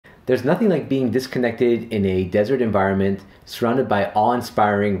There's nothing like being disconnected in a desert environment surrounded by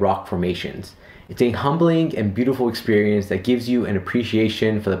awe-inspiring rock formations. It's a humbling and beautiful experience that gives you an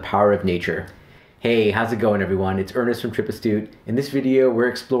appreciation for the power of nature. Hey, how's it going everyone? It's Ernest from Trip Astute. In this video, we're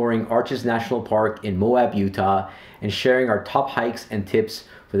exploring Arches National Park in Moab, Utah, and sharing our top hikes and tips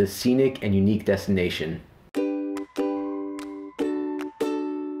for this scenic and unique destination.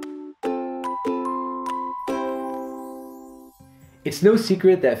 It's no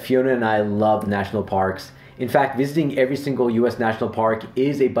secret that Fiona and I love national parks. In fact, visiting every single US national park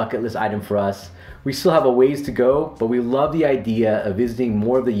is a bucket list item for us. We still have a ways to go, but we love the idea of visiting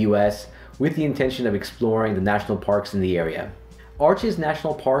more of the US with the intention of exploring the national parks in the area. Arches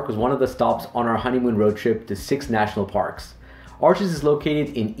National Park was one of the stops on our honeymoon road trip to 6 national parks. Arches is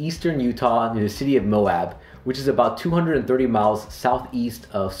located in eastern Utah near the city of Moab, which is about 230 miles southeast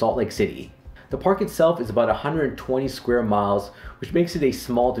of Salt Lake City. The park itself is about 120 square miles, which makes it a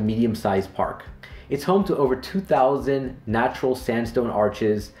small to medium-sized park. It's home to over 2,000 natural sandstone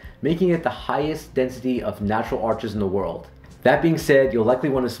arches, making it the highest density of natural arches in the world. That being said, you'll likely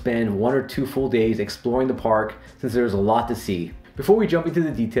want to spend 1 or 2 full days exploring the park since there's a lot to see. Before we jump into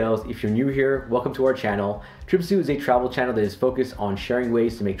the details, if you're new here, welcome to our channel. Trip Astute is a travel channel that is focused on sharing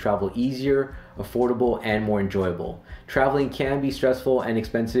ways to make travel easier, affordable, and more enjoyable. Traveling can be stressful and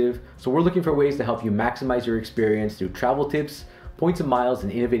expensive, so we're looking for ways to help you maximize your experience through travel tips, points and miles,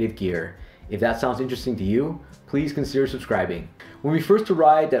 and innovative gear. If that sounds interesting to you, please consider subscribing. When we first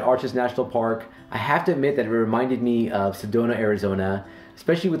arrived at Arches National Park, I have to admit that it reminded me of Sedona, Arizona,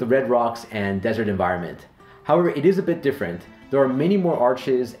 especially with the red rocks and desert environment. However, it is a bit different. There are many more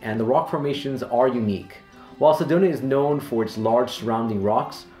arches and the rock formations are unique. While Sedona is known for its large surrounding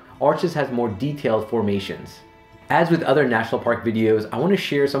rocks, Arches has more detailed formations. As with other national park videos, I want to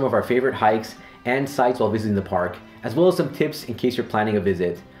share some of our favorite hikes and sites while visiting the park, as well as some tips in case you're planning a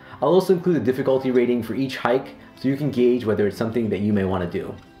visit. I'll also include a difficulty rating for each hike so you can gauge whether it's something that you may want to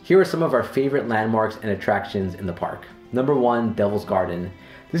do. Here are some of our favorite landmarks and attractions in the park. Number 1, Devil's Garden.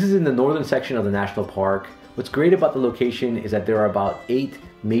 This is in the northern section of the national park. What's great about the location is that there are about 8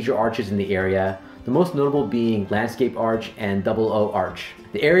 major arches in the area, the most notable being Landscape Arch and Double O Arch.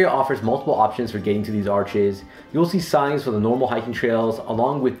 The area offers multiple options for getting to these arches. You'll see signs for the normal hiking trails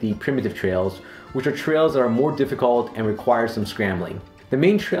along with the primitive trails, which are trails that are more difficult and require some scrambling. The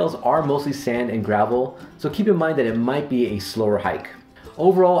main trails are mostly sand and gravel, so keep in mind that it might be a slower hike.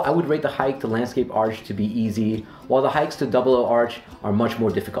 Overall, I would rate the hike to Landscape Arch to be easy, while the hikes to Double O Arch are much more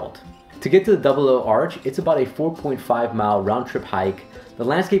difficult. To get to the Double O Arch, it's about a 4.5 mile round trip hike. The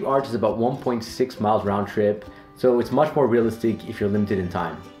Landscape Arch is about 1.6 miles round trip, so it's much more realistic if you're limited in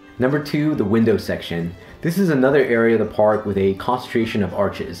time. Number 2, the window section. This is another area of the park with a concentration of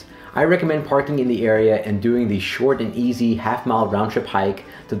arches. I recommend parking in the area and doing the short and easy half-mile round trip hike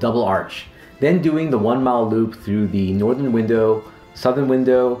to Double Arch, then doing the 1-mile loop through the northern window, southern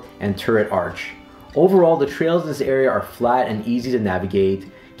window, and turret arch. Overall, the trails in this area are flat and easy to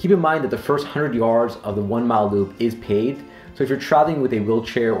navigate. Keep in mind that the first 100 yards of the 1-mile loop is paved, so if you're traveling with a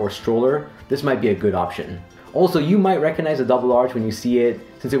wheelchair or stroller, this might be a good option. Also, you might recognize the Double Arch when you see it,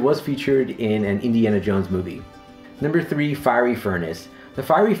 since it was featured in an Indiana Jones movie. Number 3, Fiery Furnace. The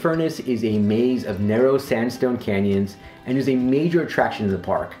Fiery Furnace is a maze of narrow sandstone canyons and is a major attraction in the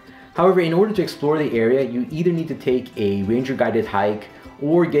park. However, in order to explore the area, you either need to take a ranger-guided hike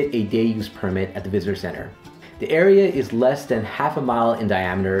or get a day-use permit at the visitor center. The area is less than half a mile in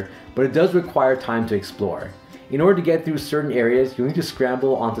diameter, but it does require time to explore. In order to get through certain areas, you'll need to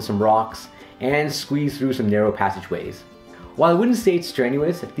scramble onto some rocks and squeeze through some narrow passageways. While I wouldn't say it's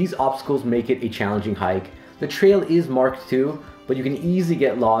strenuous, these obstacles make it a challenging hike. The trail is marked too, but you can easily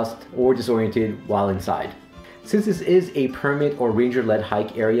get lost or disoriented while inside. Since this is a permit or ranger-led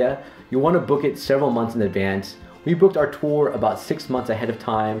hike area, you'll want to book it several months in advance. We booked our tour about 6 months ahead of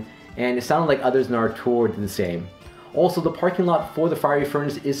time, and it sounded like others in our tour did the same. Also, the parking lot for the Fiery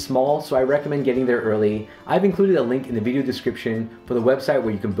Furnace is small, so I recommend getting there early. I've included a link in the video description for the website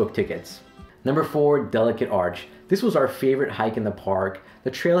where you can book tickets. Number 4, Delicate Arch. This was our favorite hike in the park.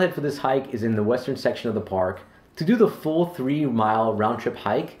 The trailhead for this hike is in the western section of the park. To do the full 3-mile round-trip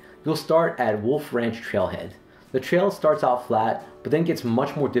hike, you'll start at Wolf Ranch Trailhead. The trail starts out flat, but then gets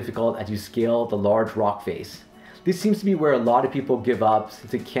much more difficult as you scale the large rock face. This seems to be where a lot of people give up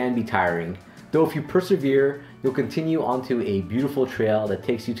since it can be tiring. Though if you persevere, you'll continue onto a beautiful trail that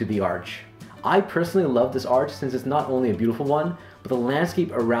takes you to the arch. I personally love this arch since it's not only a beautiful one, but the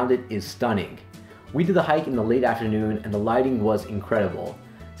landscape around it is stunning. We did the hike in the late afternoon and the lighting was incredible.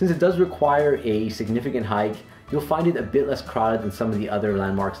 Since it does require a significant hike, you'll find it a bit less crowded than some of the other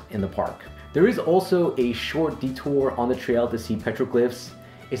landmarks in the park. There is also a short detour on the trail to see petroglyphs.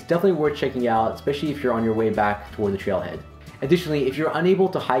 It's definitely worth checking out, especially if you're on your way back toward the trailhead. Additionally, if you're unable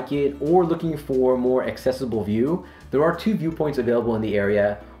to hike it or looking for a more accessible view, there are 2 viewpoints available in the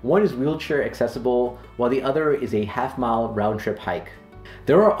area. One is wheelchair accessible, while the other is a half-mile round-trip hike.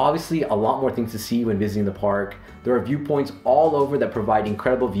 There are obviously a lot more things to see when visiting the park. There are viewpoints all over that provide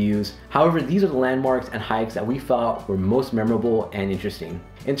incredible views. However, these are the landmarks and hikes that we thought were most memorable and interesting.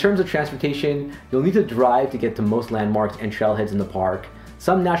 In terms of transportation, you'll need to drive to get to most landmarks and trailheads in the park.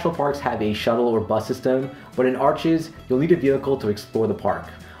 Some national parks have a shuttle or bus system, but in Arches, you'll need a vehicle to explore the park.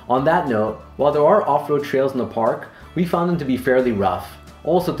 On that note, while there are off-road trails in the park, we found them to be fairly rough.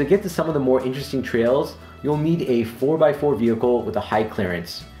 Also, to get to some of the more interesting trails, you'll need a 4x4 vehicle with a high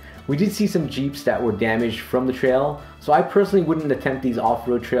clearance. We did see some Jeeps that were damaged from the trail, so I personally wouldn't attempt these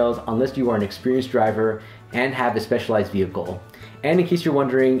off-road trails unless you are an experienced driver and have a specialized vehicle. And in case you're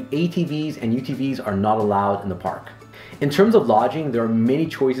wondering, ATVs and UTVs are not allowed in the park. In terms of lodging, there are many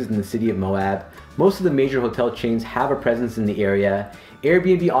choices in the city of Moab. Most of the major hotel chains have a presence in the area.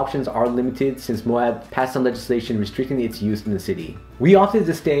 Airbnb options are limited since Moab passed some legislation restricting its use in the city. We opted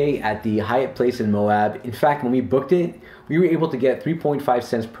to stay at the Hyatt Place in Moab. In fact, when we booked it, we were able to get 3.5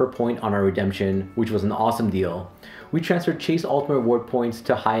 cents per point on our redemption, which was an awesome deal. We transferred Chase Ultimate Reward points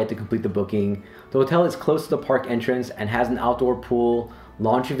to Hyatt to complete the booking. The hotel is close to the park entrance and has an outdoor pool,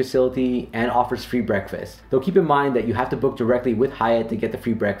 laundry facility, and offers free breakfast. Though keep in mind that you have to book directly with Hyatt to get the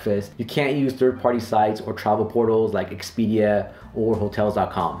free breakfast. You can't use third-party sites or travel portals like Expedia or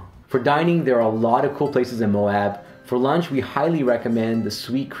Hotels.com. For dining, there are a lot of cool places in Moab. For lunch, we highly recommend the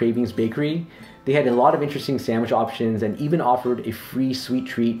Sweet Cravings Bakery. They had a lot of interesting sandwich options and even offered a free sweet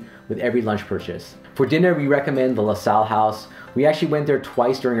treat with every lunch purchase. For dinner, we recommend the La Salle House. We actually went there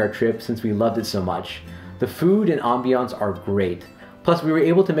twice during our trip since we loved it so much. The food and ambiance are great. Plus, we were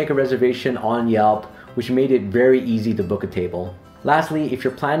able to make a reservation on Yelp, which made it very easy to book a table. Lastly, if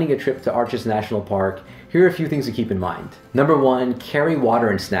you're planning a trip to Arches National Park, here are a few things to keep in mind. Number 1, carry water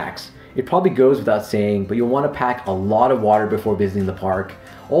and snacks. It probably goes without saying, but you'll want to pack a lot of water before visiting the park.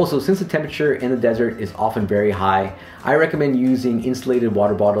 Also, since the temperature in the desert is often very high, I recommend using insulated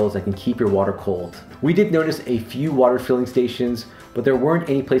water bottles that can keep your water cold. We did notice a few water filling stations, but there weren't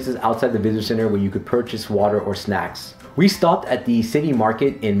any places outside the visitor center where you could purchase water or snacks. We stopped at the city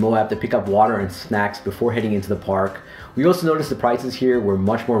market in Moab to pick up water and snacks before heading into the park. We also noticed the prices here were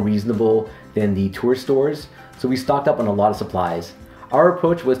much more reasonable than the tourist stores, so we stocked up on a lot of supplies. Our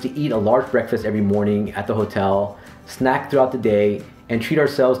approach was to eat a large breakfast every morning at the hotel, snack throughout the day, and treat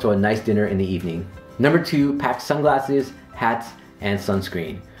ourselves to a nice dinner in the evening. Number 2, pack sunglasses, hats, and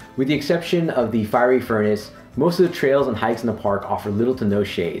sunscreen. With the exception of the fiery furnace, most of the trails and hikes in the park offer little to no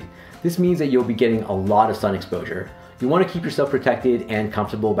shade. This means that you'll be getting a lot of sun exposure. You want to keep yourself protected and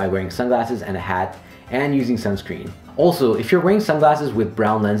comfortable by wearing sunglasses and a hat and using sunscreen. Also, if you're wearing sunglasses with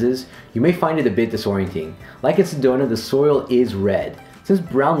brown lenses, you may find it a bit disorienting. Like in Sedona, the soil is red. Since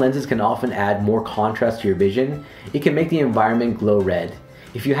brown lenses can often add more contrast to your vision, it can make the environment glow red.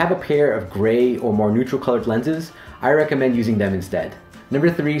 If you have a pair of gray or more neutral colored lenses, I recommend using them instead. Number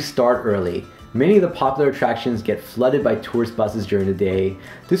 3, start early. Many of the popular attractions get flooded by tourist buses during the day.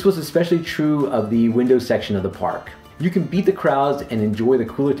 This was especially true of the window section of the park. You can beat the crowds and enjoy the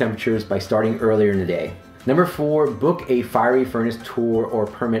cooler temperatures by starting earlier in the day. Number 4, book a fiery furnace tour or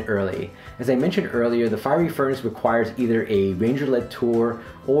permit early. As I mentioned earlier, the fiery furnace requires either a ranger-led tour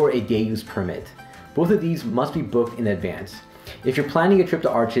or a day-use permit. Both of these must be booked in advance. If you're planning a trip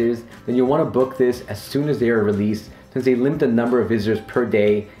to Arches, then you'll want to book this as soon as they are released, since they limit the number of visitors per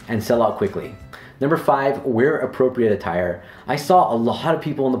day and sell out quickly. Number 5, wear appropriate attire. I saw a lot of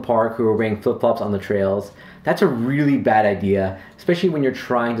people in the park who were wearing flip-flops on the trails. That's a really bad idea, especially when you're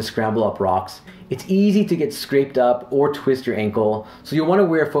trying to scramble up rocks. It's easy to get scraped up or twist your ankle, so you'll want to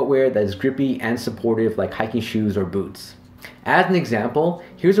wear footwear that is grippy and supportive like hiking shoes or boots. As an example,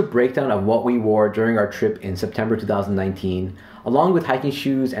 here's a breakdown of what we wore during our trip in September 2019. Along with hiking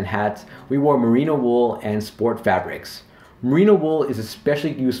shoes and hats, we wore merino wool and sport fabrics. Merino wool is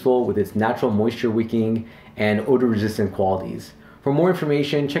especially useful with its natural moisture wicking and odor resistant qualities. For more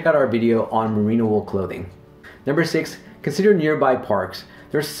information, check out our video on merino wool clothing. Number 6, consider nearby parks.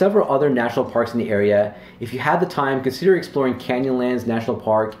 There are several other national parks in the area. If you have the time, consider exploring Canyonlands National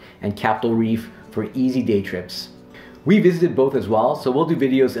Park and Capitol Reef for easy day trips. We visited both as well, so we'll do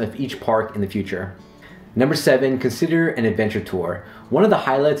videos of each park in the future. Number 7, consider an adventure tour. One of the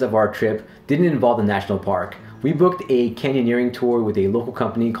highlights of our trip didn't involve the national park. We booked a canyoneering tour with a local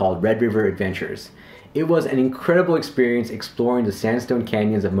company called Red River Adventures. It was an incredible experience exploring the sandstone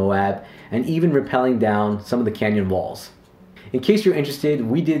canyons of Moab and even rappelling down some of the canyon walls. In case you're interested,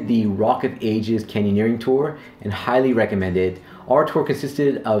 we did the Rock of Ages canyoneering tour and highly recommend it. Our tour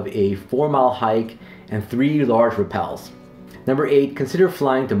consisted of a 4-mile hike and 3 large rappels. Number 8, consider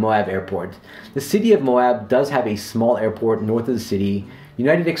flying to Moab Airport. The city of Moab does have a small airport north of the city.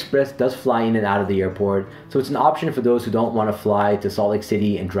 United Express does fly in and out of the airport, so it's an option for those who don't want to fly to Salt Lake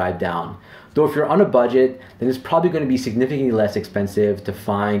City and drive down. Though if you're on a budget, then it's probably going to be significantly less expensive to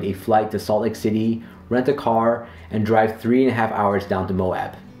find a flight to Salt Lake City, rent a car, and drive 3.5 hours down to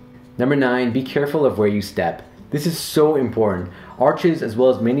Moab. Number 9, be careful of where you step. This is so important. Arches, as well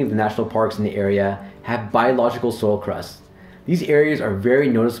as many of the national parks in the area, have biological soil crusts. These areas are very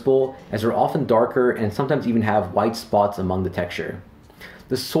noticeable as they're often darker and sometimes even have white spots among the texture.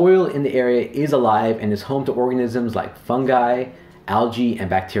 The soil in the area is alive and is home to organisms like fungi, algae, and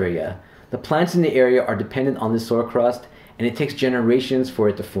bacteria. The plants in the area are dependent on this soil crust, and it takes generations for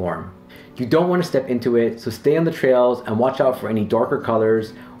it to form. You don't want to step into it, so stay on the trails and watch out for any darker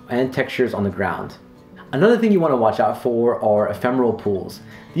colors and textures on the ground. Another thing you want to watch out for are ephemeral pools.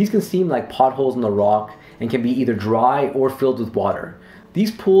 These can seem like potholes in the rock and can be either dry or filled with water.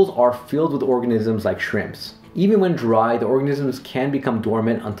 These pools are filled with organisms like shrimps. Even when dry, the organisms can become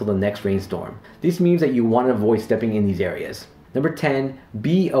dormant until the next rainstorm. This means that you want to avoid stepping in these areas. Number 10,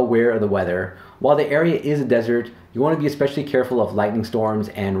 be aware of the weather. While the area is a desert, you want to be especially careful of lightning storms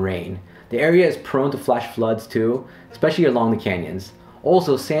and rain. The area is prone to flash floods too, especially along the canyons.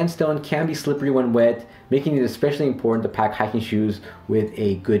 Also, sandstone can be slippery when wet, making it especially important to pack hiking shoes with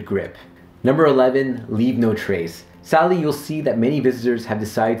a good grip. Number 11, leave no trace. Sadly, you'll see that many visitors have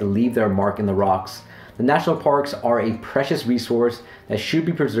decided to leave their mark in the rocks. The national parks are a precious resource that should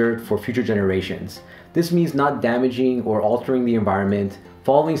be preserved for future generations. This means not damaging or altering the environment,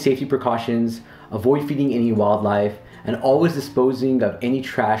 following safety precautions, avoid feeding any wildlife, and always disposing of any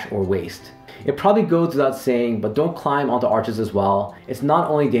trash or waste. It probably goes without saying, but don't climb onto arches as well. It's not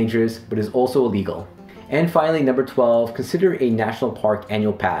only dangerous, but is also illegal. And finally, number 12, consider a national park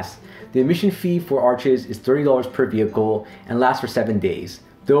annual pass. The admission fee for arches is $30 per vehicle and lasts for 7 days.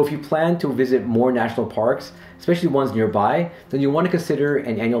 Though if you plan to visit more national parks, especially ones nearby, then you'll want to consider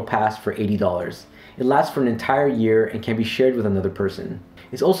an annual pass for $80. It lasts for an entire year and can be shared with another person.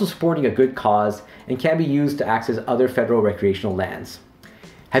 It's also supporting a good cause and can be used to access other federal recreational lands.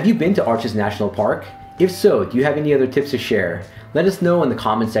 Have you been to Arches National Park? If so, do you have any other tips to share? Let us know in the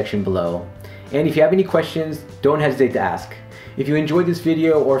comment section below. And if you have any questions, don't hesitate to ask. If you enjoyed this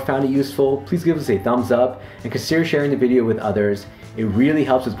video or found it useful, please give us a thumbs up and consider sharing the video with others. It really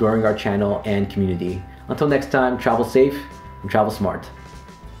helps with growing our channel and community. Until next time, travel safe and travel smart.